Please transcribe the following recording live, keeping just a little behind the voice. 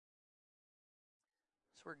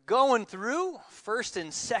So we're going through 1st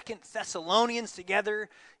and 2nd Thessalonians together.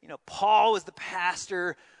 You know, Paul is the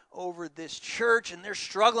pastor over this church, and they're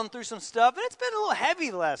struggling through some stuff, and it's been a little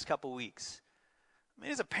heavy the last couple weeks. I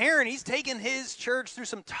mean, as a parent, he's taken his church through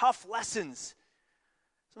some tough lessons,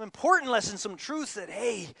 some important lessons, some truths that,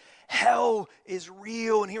 hey, hell is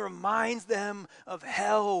real, and he reminds them of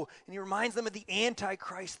hell, and he reminds them of the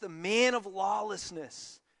Antichrist, the man of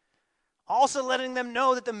lawlessness. Also letting them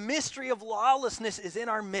know that the mystery of lawlessness is in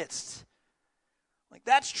our midst. Like,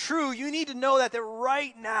 that's true. You need to know that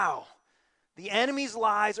right now, the enemy's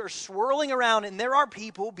lies are swirling around, and there are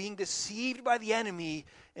people being deceived by the enemy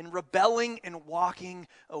and rebelling and walking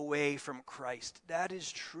away from Christ. That is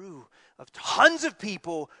true of tons of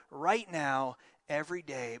people right now, every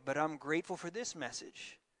day. But I'm grateful for this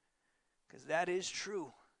message, because that is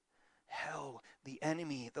true. Hell, the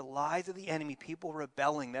enemy, the lies of the enemy, people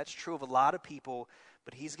rebelling. That's true of a lot of people,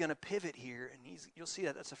 but he's going to pivot here, and you'll see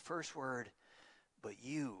that that's the first word, but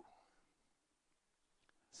you.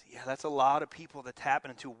 So yeah, that's a lot of people that's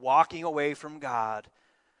happening to walking away from God,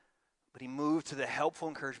 but he moved to the helpful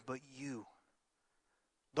encouragement, but you.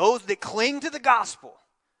 Those that cling to the gospel,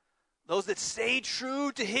 those that stay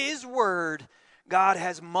true to his word, God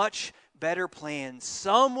has much better plans.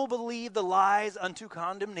 Some will believe the lies unto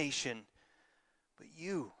condemnation, but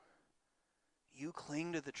you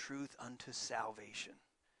cling to the truth unto salvation.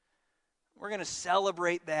 We're going to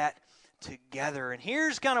celebrate that together. And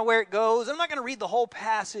here's kind of where it goes. I'm not going to read the whole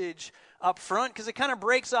passage up front because it kind of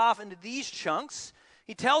breaks off into these chunks.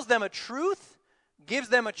 He tells them a truth, gives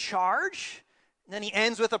them a charge, and then he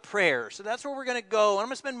ends with a prayer. So that's where we're going to go. And I'm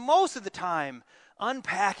going to spend most of the time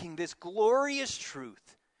unpacking this glorious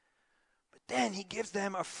truth. Then he gives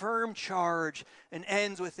them a firm charge and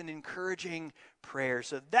ends with an encouraging prayer.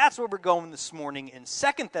 So that's where we're going this morning in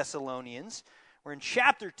 2 Thessalonians. We're in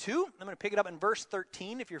chapter 2. I'm going to pick it up in verse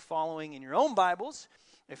 13 if you're following in your own Bibles.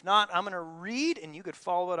 If not, I'm going to read and you could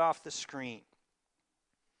follow it off the screen.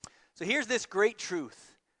 So here's this great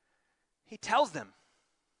truth. He tells them,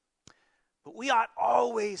 "But we ought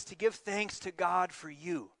always to give thanks to God for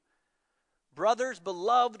you, brothers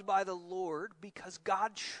beloved by the Lord, because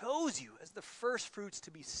God chose you as the firstfruits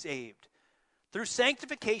to be saved, through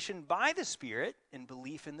sanctification by the Spirit and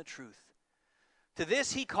belief in the truth. To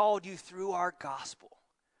this he called you through our gospel,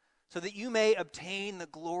 so that you may obtain the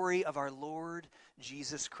glory of our Lord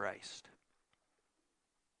Jesus Christ."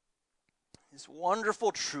 This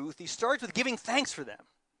wonderful truth, he starts with giving thanks for them.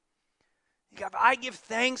 I give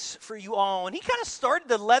thanks for you all. And he kind of started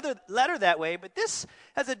the letter that way, but this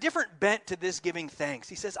has a different bent to this giving thanks.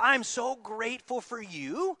 He says, I'm so grateful for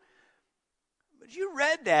you. But you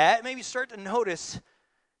read that, maybe start to notice,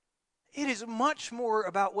 it is much more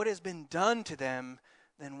about what has been done to them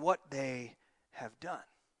than what they have done.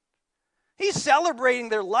 He's celebrating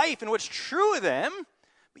their life and what's true of them,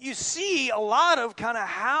 but you see a lot of kind of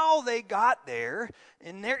how they got there,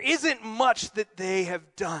 and there isn't much that they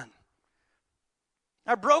have done.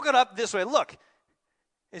 I broke it up this way. Look,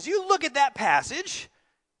 as you look at that passage,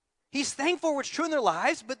 he's thankful for what's true in their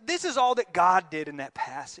lives, but this is all that God did in that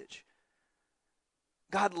passage.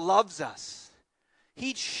 God loves us.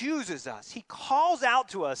 He chooses us. He calls out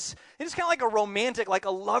to us. It's kind of like a romantic, like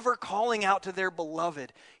a lover calling out to their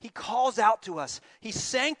beloved. He calls out to us. He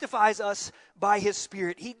sanctifies us by his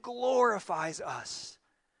Spirit. He glorifies us.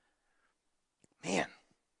 Man,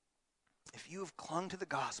 if you have clung to the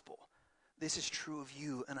gospel, this is true of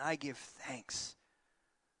you, and I give thanks.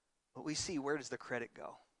 But we see, where does the credit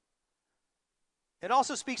go? It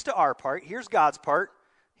also speaks to our part. Here's God's part.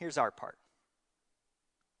 Here's our part.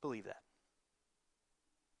 Believe that.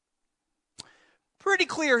 Pretty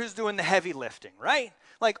clear who's doing the heavy lifting, right?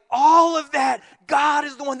 Like all of that, God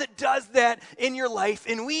is the one that does that in your life,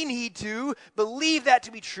 and we need to believe that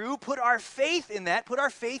to be true, put our faith in that, put our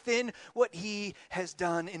faith in what he has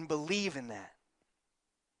done, and believe in that.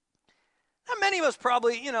 Now, many of us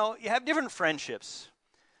probably, you have different friendships.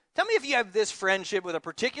 Tell me if you have this friendship with a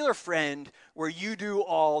particular friend where you do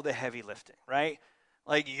all the heavy lifting, right?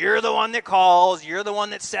 Like you're the one that calls, you're the one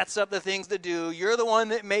that sets up the things to do, you're the one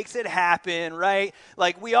that makes it happen, right?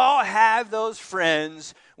 Like we all have those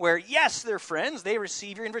friends where, yes, they're friends, they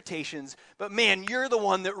receive your invitations, but man, you're the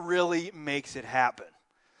one that really makes it happen.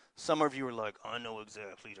 Some of you are like, I know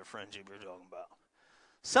exactly the friendship you're talking about.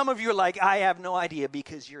 Some of you are like, I have no idea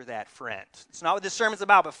because you're that friend. It's not what this sermon's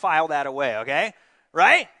about, but file that away, okay?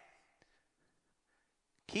 Right?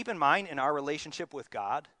 Keep in mind, in our relationship with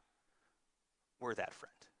God, we're that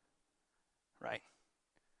friend, right?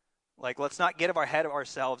 Like, let's not get ahead of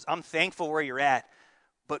ourselves. I'm thankful where you're at,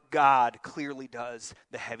 but God clearly does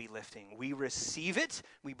the heavy lifting. We receive it,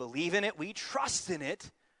 we believe in it, we trust in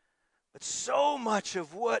it. But so much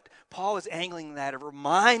of what Paul is angling at, of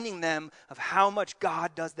reminding them of how much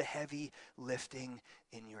God does the heavy lifting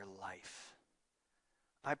in your life.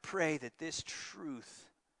 I pray that this truth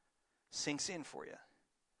sinks in for you.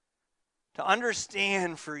 To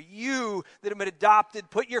understand for you that have been adopted,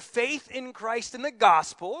 put your faith in Christ and the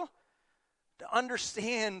gospel, to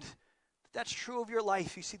understand that that's true of your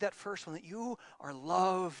life. You see that first one, that you are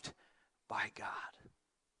loved by God.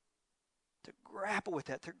 To grapple with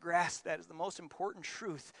that, to grasp that is the most important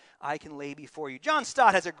truth I can lay before you. John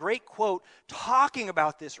Stott has a great quote talking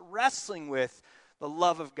about this, wrestling with the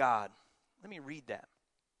love of God. Let me read that.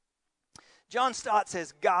 John Stott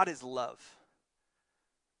says, God is love,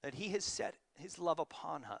 that he has set his love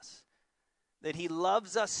upon us, that he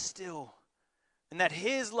loves us still, and that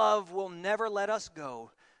his love will never let us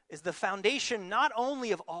go, is the foundation not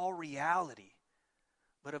only of all reality,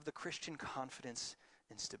 but of the Christian confidence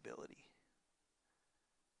and stability.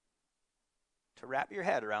 To wrap your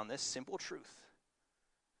head around this simple truth,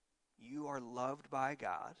 you are loved by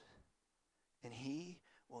God, and he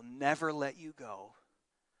will never let you go.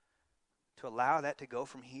 To allow that to go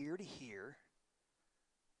from here to here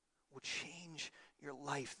will change your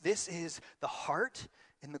life. This is the heart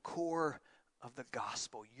and the core of the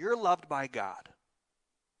gospel. You're loved by God.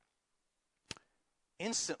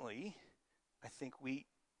 Instantly, I think we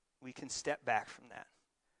can step back from that.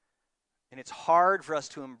 And it's hard for us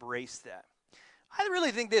to embrace that. I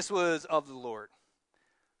really think this was of the Lord.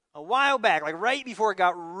 A while back, like right before it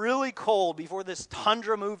got really cold, before this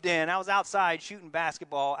tundra moved in, I was outside shooting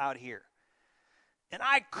basketball out here. And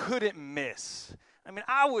I couldn't miss. I mean,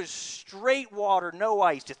 I was straight water, no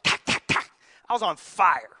ice, just tack, tack, tack. I was on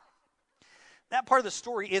fire. That part of the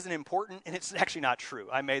story isn't important, and it's actually not true.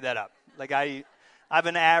 I made that up. Like, I have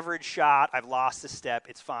an average shot. I've lost a step.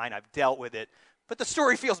 It's fine. I've dealt with it. But the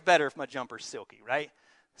story feels better if my jumper's silky, right?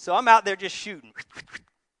 So I'm out there just shooting.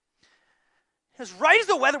 It was right as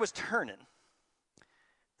the weather was turning.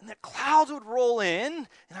 And the clouds would roll in,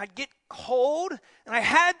 and I'd get cold. And I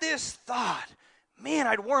had this thought, man,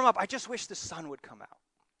 I'd warm up. I just wish the sun would come out.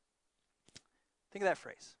 Think of that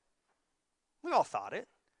phrase. We all thought it,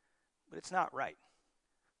 but it's not right.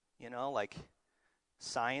 You know, like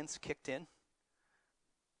science kicked in.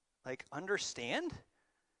 Like, understand,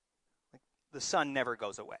 like, the sun never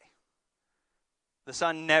goes away. The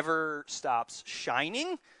sun never stops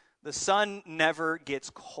shining. The sun never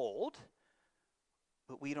gets cold.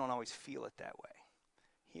 But we don't always feel it that way.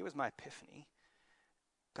 Here was my epiphany.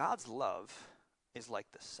 God's love is like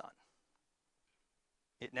the sun.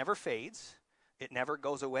 It never fades. It never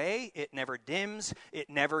goes away. It never dims. It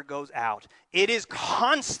never goes out. It is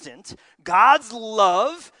constant. God's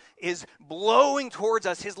love is blowing towards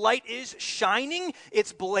us. His light is shining.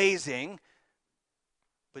 It's blazing.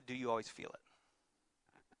 But do you always feel it?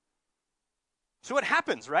 So what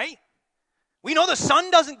happens, right? We know the sun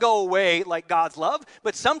doesn't go away like God's love,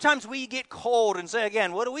 but sometimes we get cold and say,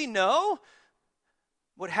 again, what do we know?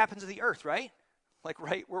 What happens to the earth, right? Like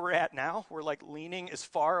right where we're at now, we're like leaning as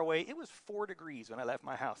far away. It was 4 degrees when I left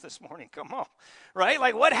my house this morning. Come on, right?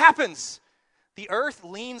 Like what happens? The earth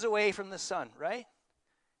leans away from the sun, right?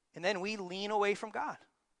 And then we lean away from God.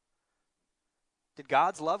 Did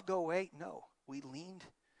God's love go away? No. We leaned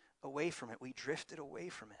away from it. We drifted away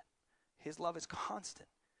from it. His love is constant.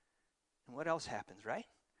 And what else happens, right?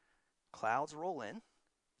 Clouds roll in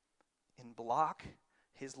and block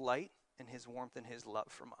his light and his warmth and his love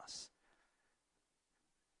from us.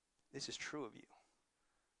 This is true of you.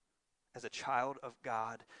 As a child of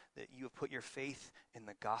God, that you have put your faith in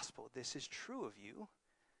the gospel. This is true of you.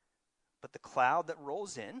 But the cloud that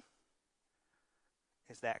rolls in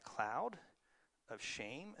is that cloud of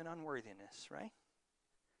shame and unworthiness, right?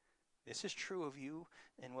 This is true of you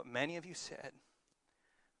and what many of you said,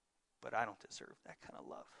 but I don't deserve that kind of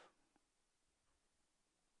love.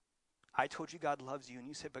 I told you God loves you, and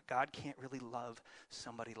you said, but God can't really love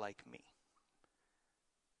somebody like me.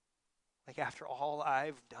 Like after all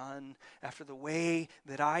I've done, after the way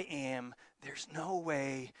that I am, there's no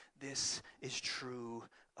way this is true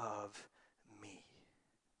of me.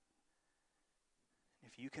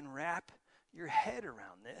 If you can wrap your head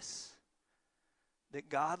around this, that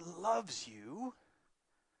God loves you,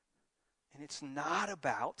 and it's not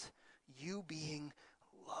about you being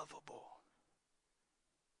lovable.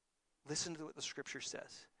 Listen to what the scripture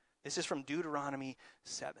says. This is from Deuteronomy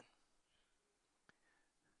 7.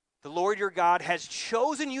 The Lord your God has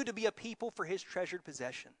chosen you to be a people for his treasured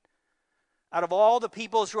possession. Out of all the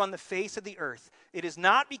peoples who are on the face of the earth, it is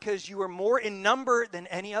not because you are more in number than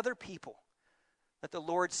any other people, that the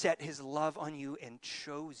Lord set his love on you and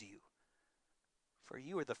chose you. For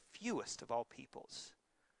you are the fewest of all peoples,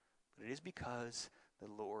 but it is because the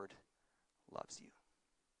Lord loves you.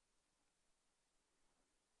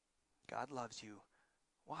 God loves you.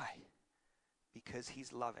 Why? Because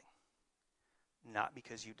he's loving, not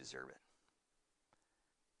because you deserve it.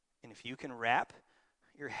 And if you can wrap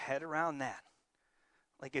your head around that,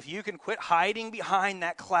 like if you can quit hiding behind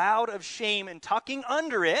that cloud of shame and tucking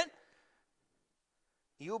under it,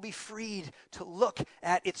 you'll be freed to look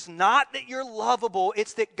at it's not that you're lovable,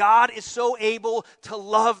 it's that God is so able to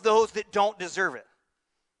love those that don't deserve it.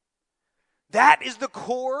 That is the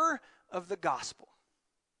core of the gospel.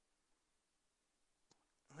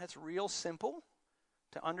 And that's real simple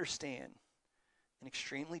to understand and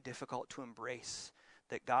extremely difficult to embrace,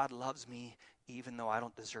 that God loves me even though I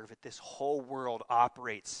don't deserve it. This whole world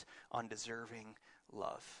operates on deserving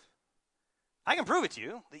love. I can prove it to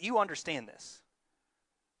you that you understand this.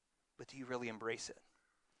 But do you really embrace it?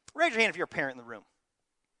 Raise your hand if you're a parent in the room.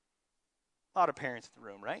 A lot of parents in the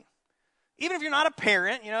room, right? Even if you're not a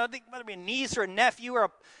parent, whether it be a niece or a nephew or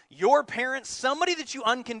your parent, somebody that you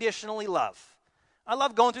unconditionally love. I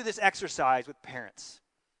love going through this exercise with parents.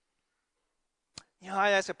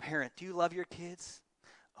 I ask a parent, do you love your kids?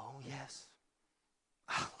 Oh, yes.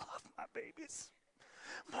 I love my babies.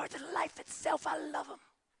 More than life itself, I love them.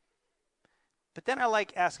 But then I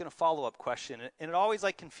like asking a follow-up question, and it always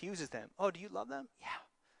confuses them. Oh, do you love them? Yeah.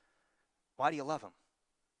 Why do you love them?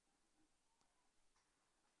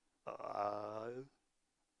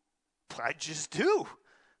 I just do.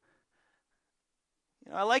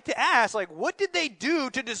 I like to ask, what did they do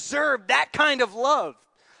to deserve that kind of love?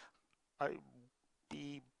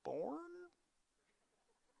 Be born?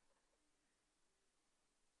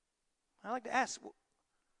 I like to ask,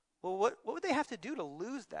 well, what would they have to do to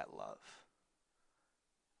lose that love?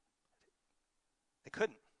 They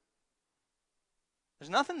couldn't.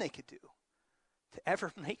 There's nothing they could do to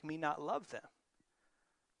ever make me not love them.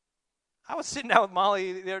 I was sitting down with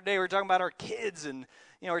Molly the other day. We were talking about our kids, and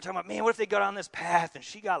we were talking about, man, what if they go down this path? And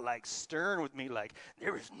she got stern with me,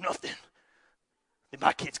 there is nothing that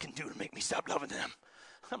my kids can do to make me stop loving them.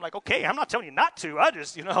 I'm like, okay, I'm not telling you not to. I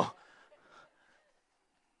just, I'm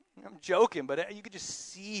joking, but you could just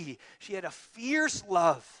see she had a fierce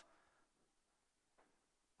love.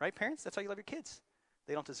 Right, parents? That's how you love your kids.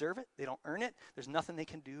 They don't deserve it. They don't earn it. There's nothing they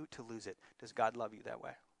can do to lose it. Does God love you that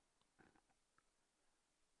way?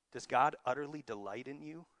 Does God utterly delight in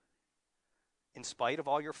you? In spite of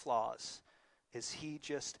all your flaws, does he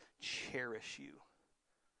just cherish you?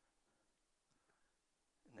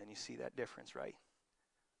 And then you see that difference, right?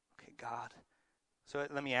 Okay, God. So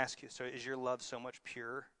let me ask you, so is your love so much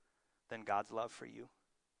purer than God's love for you?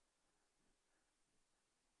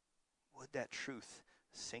 Would that truth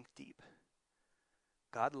sink deep?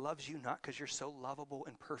 God loves you not because you're so lovable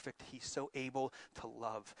and perfect. He's so able to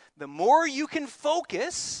love. The more you can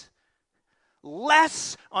focus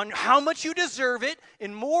less on how much you deserve it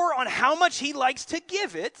and more on how much he likes to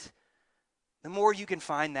give it, the more you can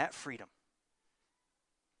find that freedom.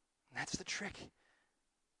 And that's the trick.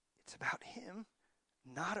 It's about him,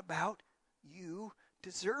 not about you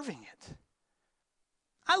deserving it.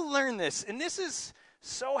 I learned this, and this is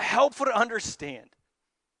so helpful to understand.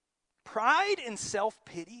 Pride and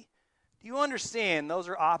self-pity, do you understand those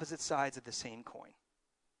are opposite sides of the same coin?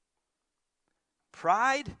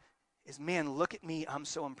 Pride is, man, look at me, I'm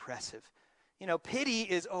so impressive. Pity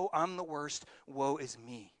is, oh, I'm the worst, woe is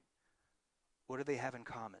me. What do they have in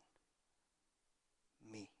common?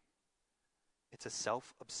 Me. It's a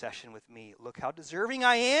self-obsession with me. Look how deserving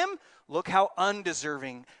I am. Look how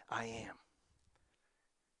undeserving I am.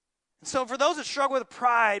 And so for those that struggle with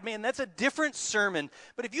pride, man, that's a different sermon.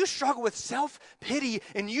 But if you struggle with self-pity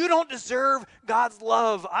and you don't deserve God's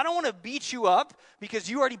love, I don't want to beat you up because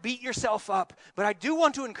you already beat yourself up. But I do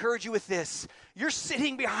want to encourage you with this. You're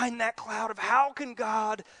sitting behind that cloud of how can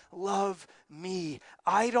God love me?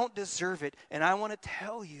 I don't deserve it. And I want to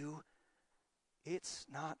tell you, it's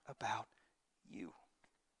not about you.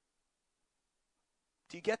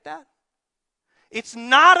 Do you get that? It's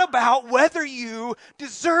not about whether you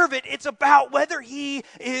deserve it. It's about whether he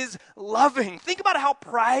is loving. Think about how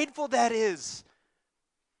prideful that is.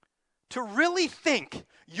 To really think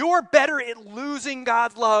you're better at losing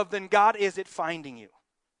God's love than God is at finding you.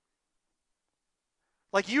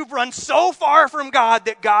 Like you've run so far from God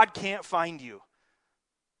that God can't find you.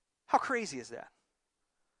 How crazy is that?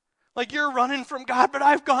 Like you're running from God, but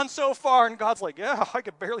I've gone so far, and God's like, yeah, I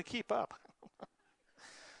could barely keep up.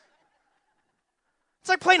 It's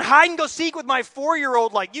like playing hide and go seek with my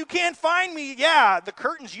 4-year-old, like, you can't find me. Yeah, the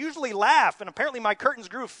curtains usually laugh, and apparently my curtains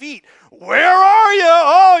grew feet. Where are you?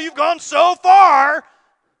 Oh, you've gone so far.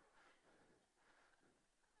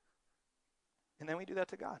 And then we do that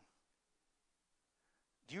to God.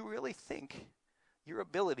 Do you really think your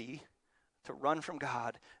ability to run from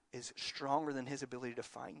God is stronger than his ability to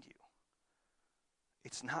find you?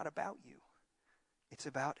 It's not about you. It's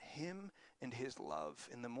about him and his love.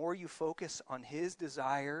 And the more you focus on his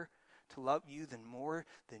desire to love you, the more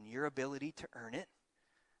than your ability to earn it,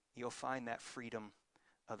 you'll find that freedom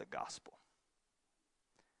of the gospel.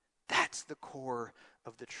 That's the core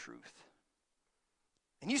of the truth.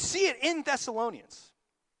 And you see it in Thessalonians.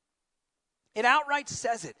 It outright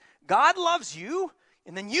says it. God loves you,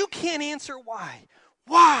 and then you can't answer why.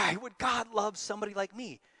 Why would God love somebody like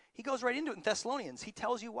me? He goes right into it in Thessalonians. He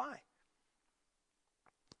tells you why.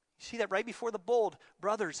 You see that right before the bold.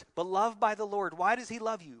 Brothers, beloved by the Lord. Why does he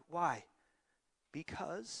love you? Why?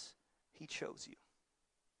 Because he chose you.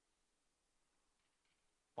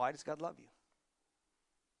 Why does God love you?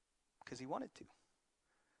 Because he wanted to.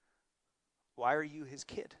 Why are you his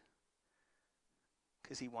kid?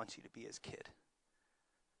 Because he wants you to be his kid.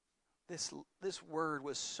 This word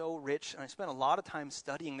was so rich, and I spent a lot of time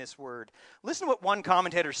studying this word. Listen to what one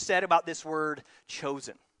commentator said about this word,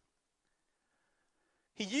 chosen.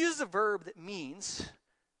 He uses a verb that means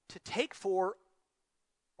to take for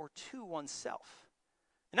or to oneself.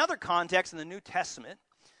 In other contexts in the New Testament,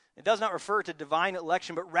 it does not refer to divine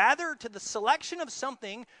election, but rather to the selection of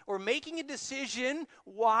something or making a decision.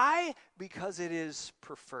 Why? Because it is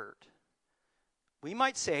preferred. We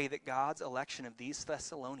might say that God's election of these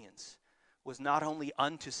Thessalonians was not only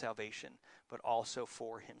unto salvation, but also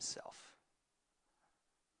for himself.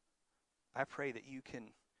 I pray that you can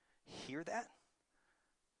hear that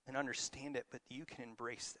and understand it, but you can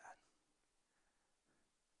embrace that.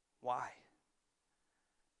 Why?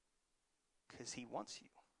 Because he wants you.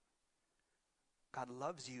 God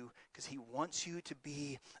loves you because he wants you to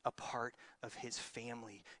be a part of his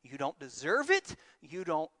family. You don't deserve it. You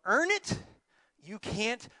don't earn it. You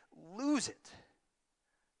can't lose it.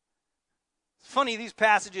 It's funny, these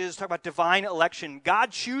passages talk about divine election,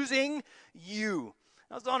 God choosing you.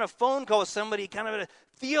 I was on a phone call with somebody, kind of a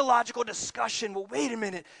theological discussion. Well, wait a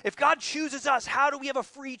minute. If God chooses us, how do we have a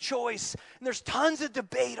free choice? And there's tons of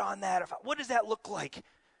debate on that. What does that look like?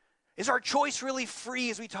 Is our choice really free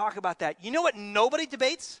as we talk about that? You know what nobody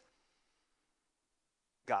debates?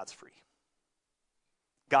 God's free.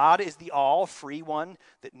 God is the all-free one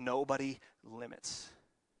that nobody limits.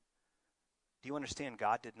 Do you understand?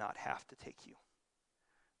 God did not have to take you.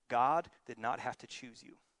 God did not have to choose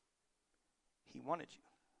you. He wanted you.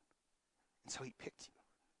 And so he picked you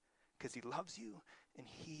because he loves you and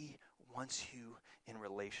he wants you in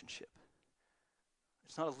relationship.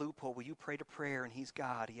 It's not a loophole. Will you pray to prayer and he's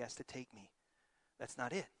God? He has to take me. That's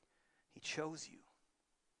not it. He chose you.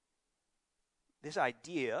 This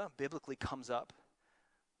idea biblically comes up,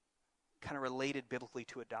 kind of related biblically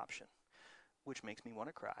to adoption, which makes me want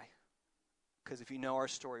to cry. Because if you know our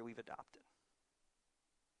story, we've adopted.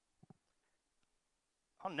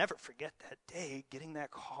 I'll never forget that day, getting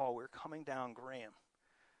that call. We were coming down Graham,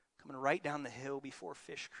 coming right down the hill before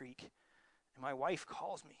Fish Creek. And my wife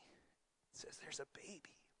calls me and says, there's a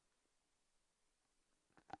baby.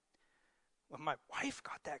 When my wife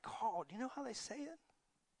got that call, do you know how they say it?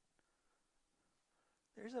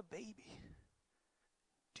 There's a baby.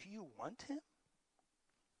 Do you want him?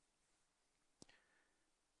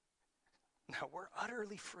 Now, we're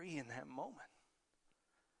utterly free in that moment.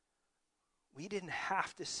 We didn't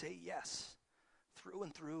have to say yes. Through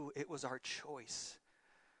and through, it was our choice.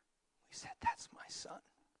 We said, that's my son.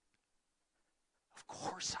 Of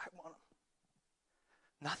course I want him.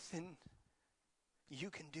 Nothing you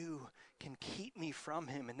can do can keep me from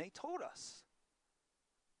him. And they told us,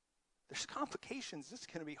 there's complications. This is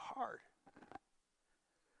going to be hard.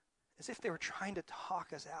 As if they were trying to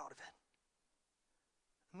talk us out of it.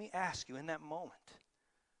 Let me ask you, in that moment,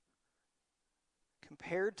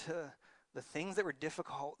 compared to the things that were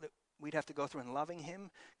difficult that we'd have to go through in loving him,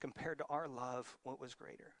 compared to our love, what was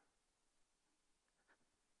greater?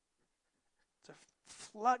 It's a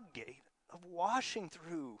floodgate of washing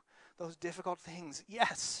through those difficult things.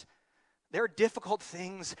 Yes, there are difficult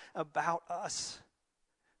things about us.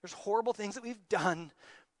 There's horrible things that we've done,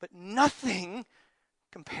 but nothing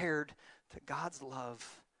compared to God's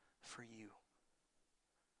love for you.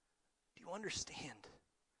 Do you understand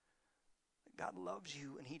that God loves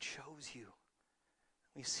you and he chose you?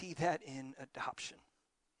 We see that in adoption.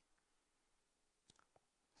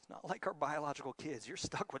 It's not like our biological kids. You're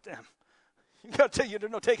stuck with them. You got to tell you,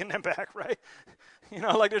 there's no taking them back, right?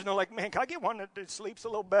 Like there's no like, man, can I get one that sleeps a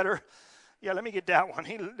little better? Yeah, let me get that one.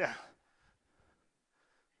 With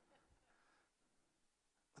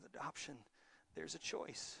adoption, there's a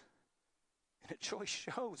choice. And a choice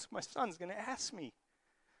shows. My son's going to ask me.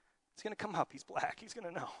 It's going to come up. He's black. He's going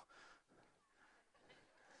to know.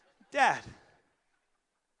 Dad,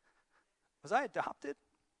 was I adopted?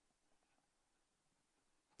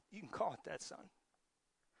 You can call it that, son.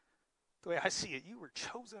 The way I see it, you were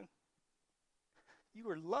chosen. You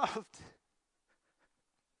were loved.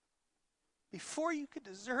 Before you could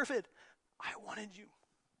deserve it, I wanted you.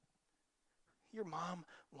 Your mom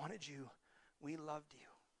wanted you. We loved you.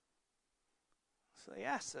 So they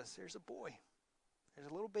asked us, there's a boy. There's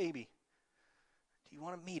a little baby. Do you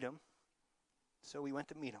want to meet him? So we went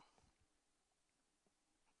to meet him.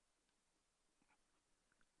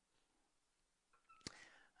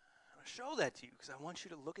 I want to show that to you because I want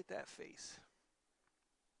you to look at that face.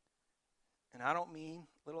 And I don't mean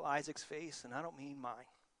little Isaac's face, and I don't mean mine.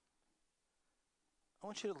 I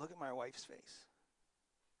want you to look at my wife's face.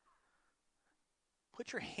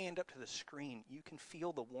 Put your hand up to the screen. You can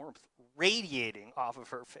feel the warmth radiating off of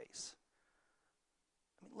her face.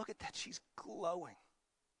 I mean, look at that. She's glowing.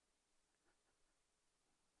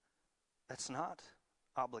 That's not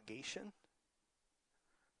obligation.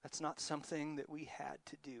 That's not something that we had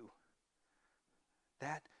to do.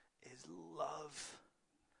 That is love.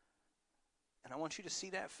 And I want you to see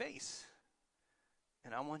that face.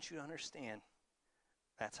 And I want you to understand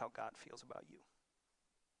that's how God feels about you.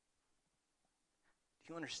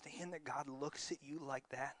 Do you understand that God looks at you like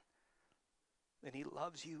that? That he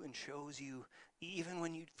loves you and shows you even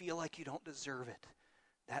when you feel like you don't deserve it.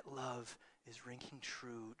 That love is ringing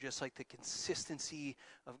true, just like the consistency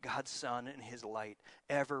of God's Son and his light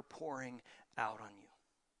ever pouring out on you.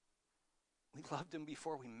 We loved him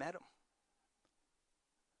before we met him.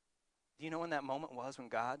 Do you know when that moment was when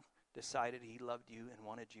God decided he loved you and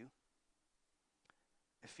wanted you?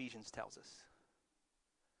 Ephesians tells us.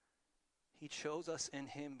 He chose us in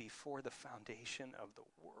him before the foundation of the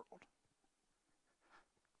world.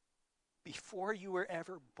 Before you were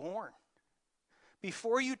ever born.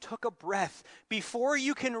 Before you took a breath. Before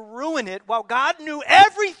you can ruin it. While God knew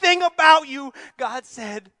everything about you, God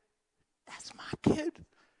said, that's my kid.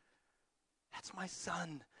 That's my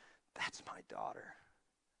son. That's my daughter.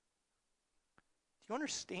 Do you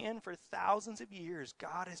understand? For thousands of years,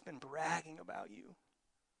 God has been bragging about you.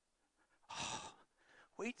 Oh,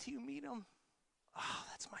 wait till you meet him. Oh,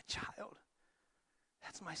 that's my child.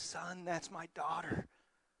 That's my son. That's my daughter.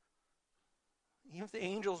 Even if the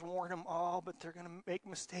angels warn them, but they're going to make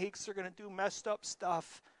mistakes. They're going to do messed up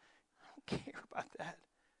stuff. I don't care about that.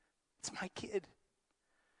 It's my kid.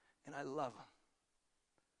 And I love him.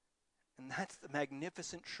 And that's the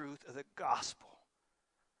magnificent truth of the gospel.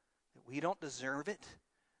 That we don't deserve it.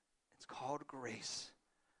 It's called grace.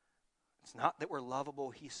 It's not that we're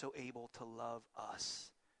lovable. He's so able to love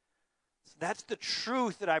us. So that's the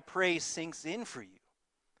truth that I pray sinks in for you.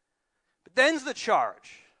 But then's the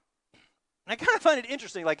charge. And I kind of find it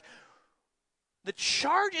interesting. Like, the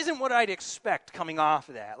charge isn't what I'd expect coming off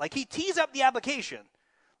of that. Like, he tees up the application.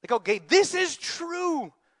 Like, okay, this is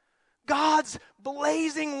true. God's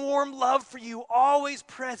blazing warm love for you, always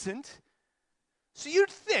present. So you'd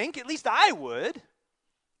think, at least I would,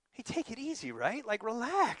 hey, take it easy, right? Like,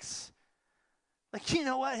 relax. Like, you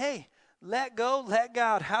know what? Hey, let go, let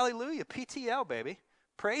God. Hallelujah. PTL, baby.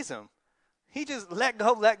 Praise him. He just let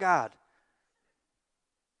go, let God.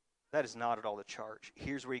 That is not at all the charge.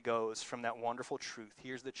 Here's where he goes from that wonderful truth.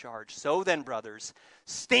 Here's the charge. So then, brothers,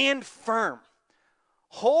 stand firm.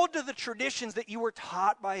 Hold to the traditions that you were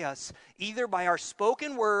taught by us, either by our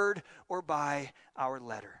spoken word or by our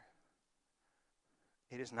letter.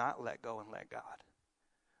 It is not let go and let God.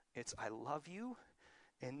 It's I love you.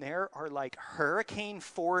 And there are like hurricane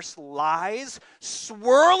force lies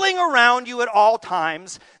swirling around you at all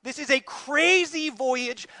times. This is a crazy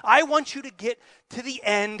voyage. I want you to get to the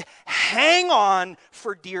end. Hang on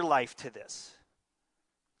for dear life to this.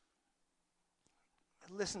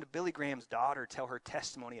 I listened to Billy Graham's daughter tell her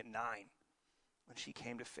testimony at 9 when she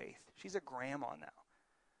came to faith. She's a grandma now.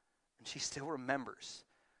 And she still remembers,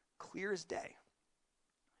 clear as day.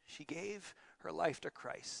 She gave her life to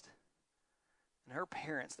Christ. And her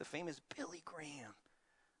parents, the famous Billy Graham,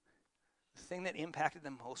 the thing that impacted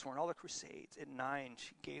them most were in all the crusades. At 9,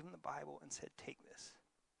 she gave them the Bible and said, take this.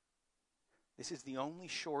 This is the only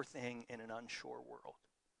sure thing in an unsure world.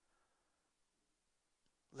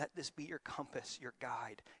 Let this be your compass, your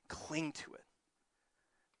guide. Cling to it.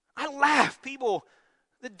 I laugh. People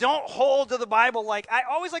that don't hold to the Bible. Like, I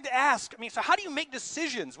always like to ask, so how do you make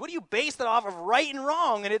decisions? What do you base that off of, right and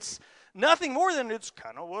wrong? And it's nothing more than it's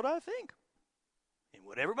kind of what I think and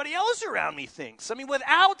what everybody else around me thinks.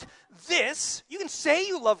 Without this, you can say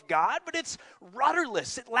you love God, but it's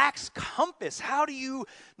rudderless. It lacks compass. How do you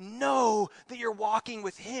know that you're walking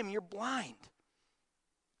with him? You're blind.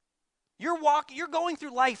 You're going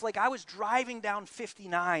through life like I was driving down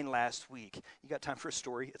 59 last week. You got time for a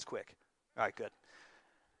story? It's quick. All right, good.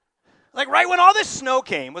 Like right when all this snow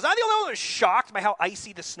came, was I the only one that was shocked by how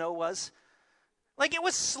icy the snow was? Like it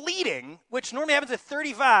was sleeting, which normally happens at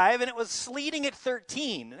 35, and it was sleeting at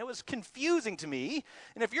 13. And it was confusing to me.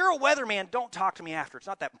 And if you're a weatherman, don't talk to me after. It's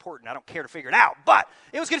not that important. I don't care to figure it out. But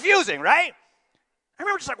it was confusing, right? I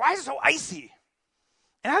remember just like, why is it so icy?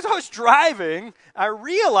 And as I was driving, I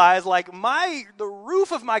realized like the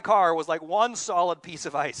roof of my car was like one solid piece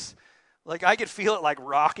of ice. Like I could feel it like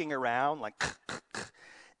rocking around, like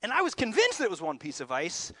and I was convinced that it was one piece of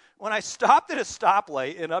ice when I stopped at a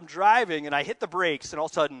stoplight and I'm driving and I hit the brakes and all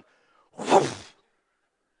of a sudden, whoosh,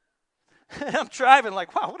 and I'm driving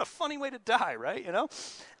like, wow, what a funny way to die, right?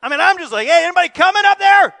 I'm just like, hey, anybody coming up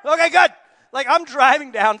there? Okay, good. Like I'm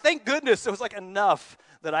driving down. Thank goodness it was like enough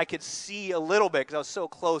that I could see a little bit because I was so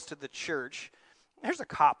close to the church. There's a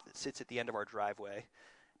cop that sits at the end of our driveway.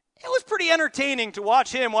 It was pretty entertaining to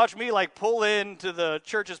watch me like pull into the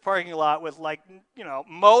church's parking lot with like,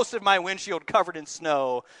 most of my windshield covered in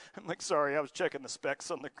snow. I'm like, sorry, I was checking the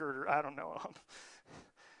specs on the girder. I don't know.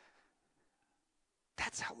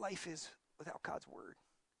 That's how life is without God's word.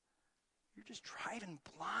 You're just driving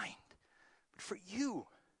blind.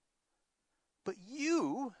 But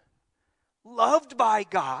you, loved by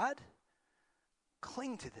God,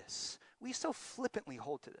 cling to this. We so flippantly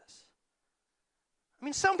hold to this.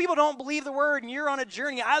 Some people don't believe the word, and you're on a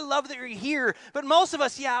journey. I love that you're here. But most of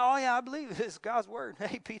us, I believe it's God's word.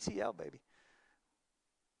 Hey, PTL, baby.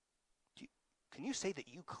 Can you say that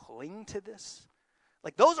you cling to this?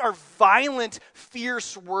 Like, those are violent,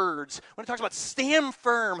 fierce words. When it talks about stand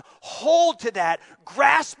firm, hold to that,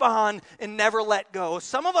 grasp on, and never let go.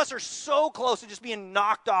 Some of us are so close to just being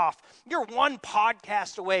knocked off. You're one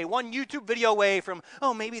podcast away, one YouTube video away from,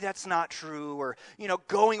 maybe that's not true, or,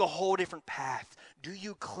 going a whole different path. Do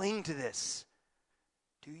you cling to this?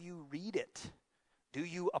 Do you read it? Do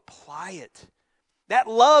you apply it? That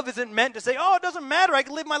love isn't meant to say, it doesn't matter, I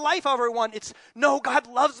can live my life however I want. It's, no, God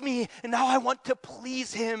loves me, and now I want to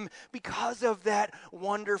please him because of that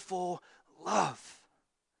wonderful love.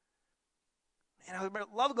 And I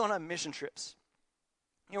love going on mission trips.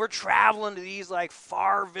 We're traveling to these like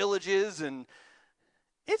far villages, and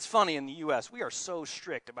it's funny in the U.S., we are so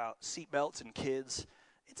strict about seatbelts and kids.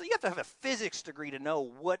 You have to have a physics degree to know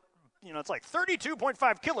what, it's like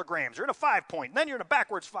 32.5 kilograms. You're in a 5-point, and then you're in a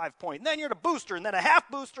backwards 5-point, and then you're in a booster, and then a half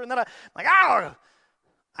booster, and then I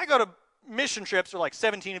go to mission trips, there are like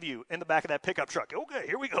 17 of you in the back of that pickup truck. Okay,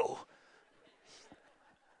 here we go.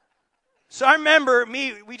 So I remember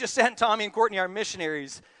we just sent Tommy and Courtney, our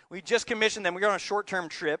missionaries. We just commissioned them. We were on a short-term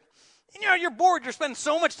trip. And you're bored. You're spending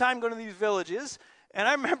so much time going to these villages. And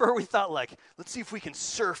I remember we thought, like, let's see if we can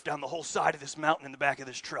surf down the whole side of this mountain in the back of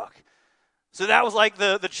this truck. So that was like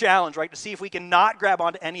the challenge, right? To see if we can not grab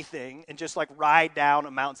onto anything and just like ride down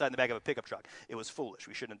a mountainside in the back of a pickup truck. It was foolish.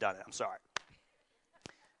 We shouldn't have done it. I'm sorry.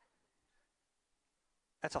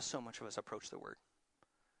 That's how so much of us approach the word.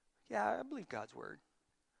 Yeah, I believe God's word.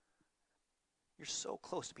 You're so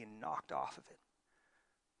close to being knocked off of it.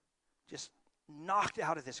 Just knocked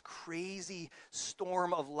out of this crazy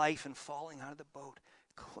storm of life and falling out of the boat.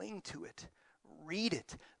 Cling to it. Read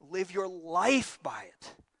it. Live your life by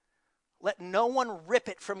it. Let no one rip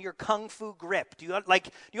it from your kung fu grip. Do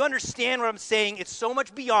you understand what I'm saying? It's so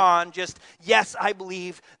much beyond just, yes, I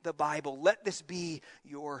believe the Bible. Let this be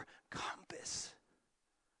your compass.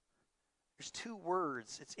 There's two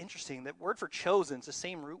words. It's interesting. That word for chosen is the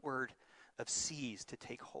same root word of seize, to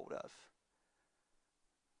take hold of.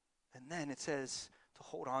 And then it says to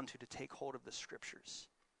hold on to take hold of the scriptures.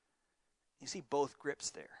 You see both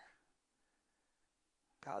grips there.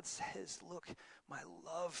 God says, look, my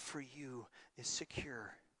love for you is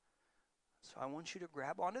secure. So I want you to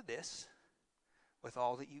grab onto this with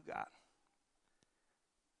all that you got.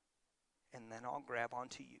 And then I'll grab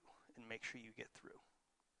onto you and make sure you get through.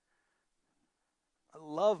 I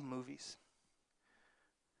love movies.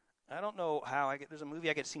 I don't know how there's a movie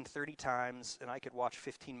I get seen 30 times and I could watch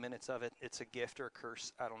 15 minutes of it. It's a gift or a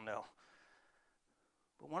curse. I don't know.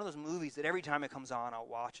 But one of those movies that every time it comes on, I'll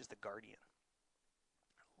watch is The Guardian.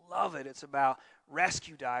 I love it. It's about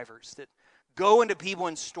rescue divers that go into people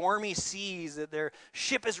in stormy seas, that their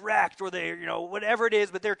ship is wrecked or they're, whatever it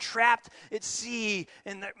is, but they're trapped at sea.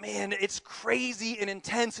 And man, it's crazy and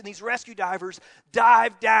intense. And these rescue divers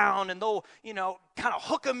dive down and they'll, kind of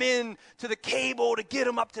hook them in to the cable to get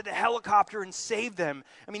them up to the helicopter and save them.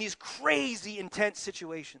 I mean, these crazy, intense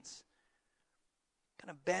situations.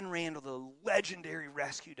 Kind of Ben Randall, the legendary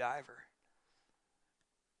rescue diver.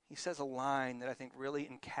 He says a line that I think really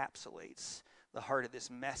encapsulates the heart of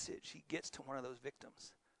this message. He gets to one of those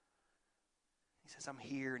victims. He says, I'm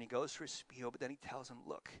here, and he goes through his spiel, but then he tells him,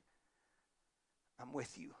 look, I'm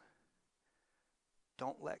with you.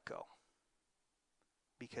 Don't let go,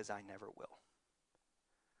 because I never will.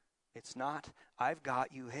 It's not, I've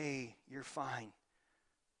got you, hey, you're fine.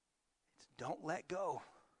 It's don't let go.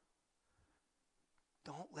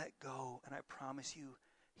 Don't let go, and I promise you,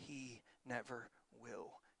 he never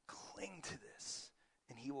will. Cling to this,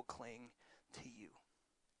 and he will cling to you.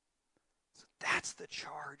 So that's the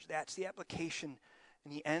charge. That's the application.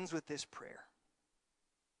 And he ends with this prayer.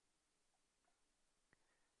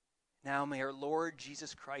 Now may our Lord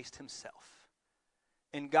Jesus Christ himself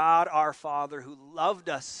and God our Father, who loved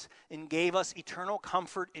us and gave us eternal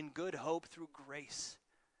comfort and good hope through grace,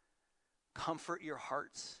 comfort your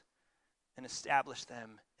hearts and establish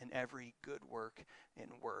them in every good work and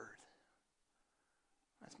word.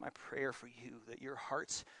 That's my prayer for you, that your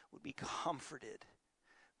hearts would be comforted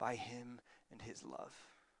by him and his love.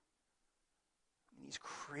 These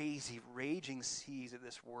crazy, raging seas of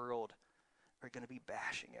this world are going to be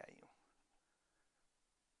bashing at you.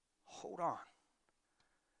 Hold on.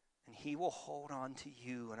 And he will hold on to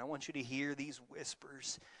you. And I want you to hear these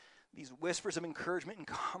whispers of encouragement and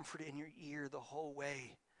comfort in your ear the whole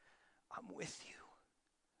way. I'm with you.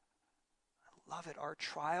 I love it. Our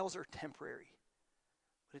trials are temporary.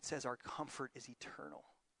 But it says our comfort is eternal.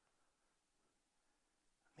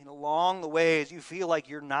 I mean, along the way, as you feel like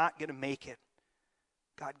you're not going to make it,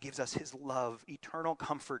 God gives us his love, eternal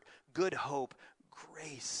comfort, good hope,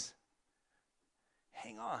 grace.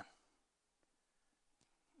 Hang on.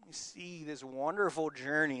 We see this wonderful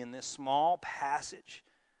journey in this small passage.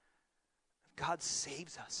 God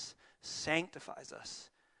saves us, sanctifies us,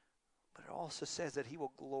 but it also says that he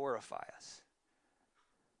will glorify us.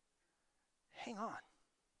 Hang on.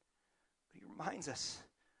 But he reminds us,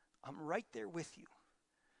 I'm right there with you.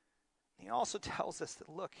 And he also tells us that,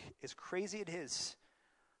 look, as crazy it is,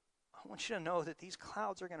 I want you to know that these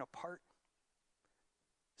clouds are going to part.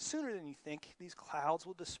 Sooner than you think, these clouds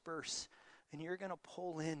will disperse, and you're going to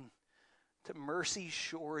pull in to mercy's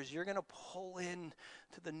shores. You're going to pull in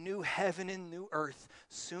to the new heaven and new earth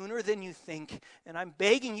sooner than you think. And I'm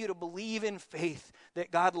begging you to believe in faith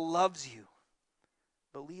that God loves you.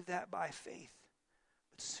 Believe that by faith.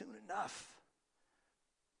 But soon enough,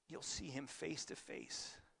 you'll see him face to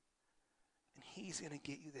face. And he's going to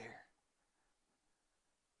get you there.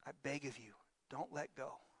 I beg of you, don't let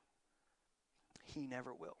go. He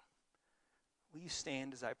never will. Will you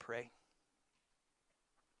stand as I pray?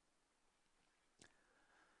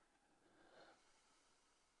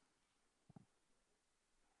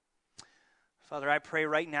 Father, I pray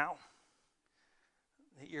right now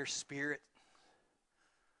that your Spirit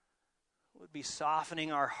would be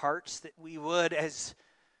softening our hearts, that we would, as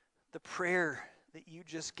the prayer that you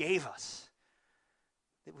just gave us,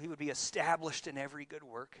 that we would be established in every good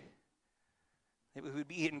work, that we would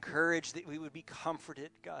be encouraged, that we would be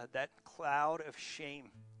comforted, God, that cloud of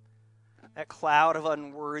shame, that cloud of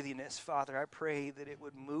unworthiness, Father, I pray that it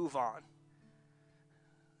would move on.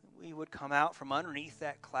 We would come out from underneath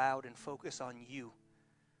that cloud and focus on you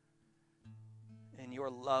and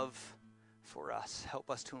your love for us.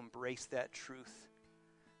 Help us to embrace that truth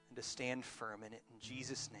and to stand firm in it. In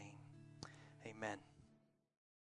Jesus' name, amen.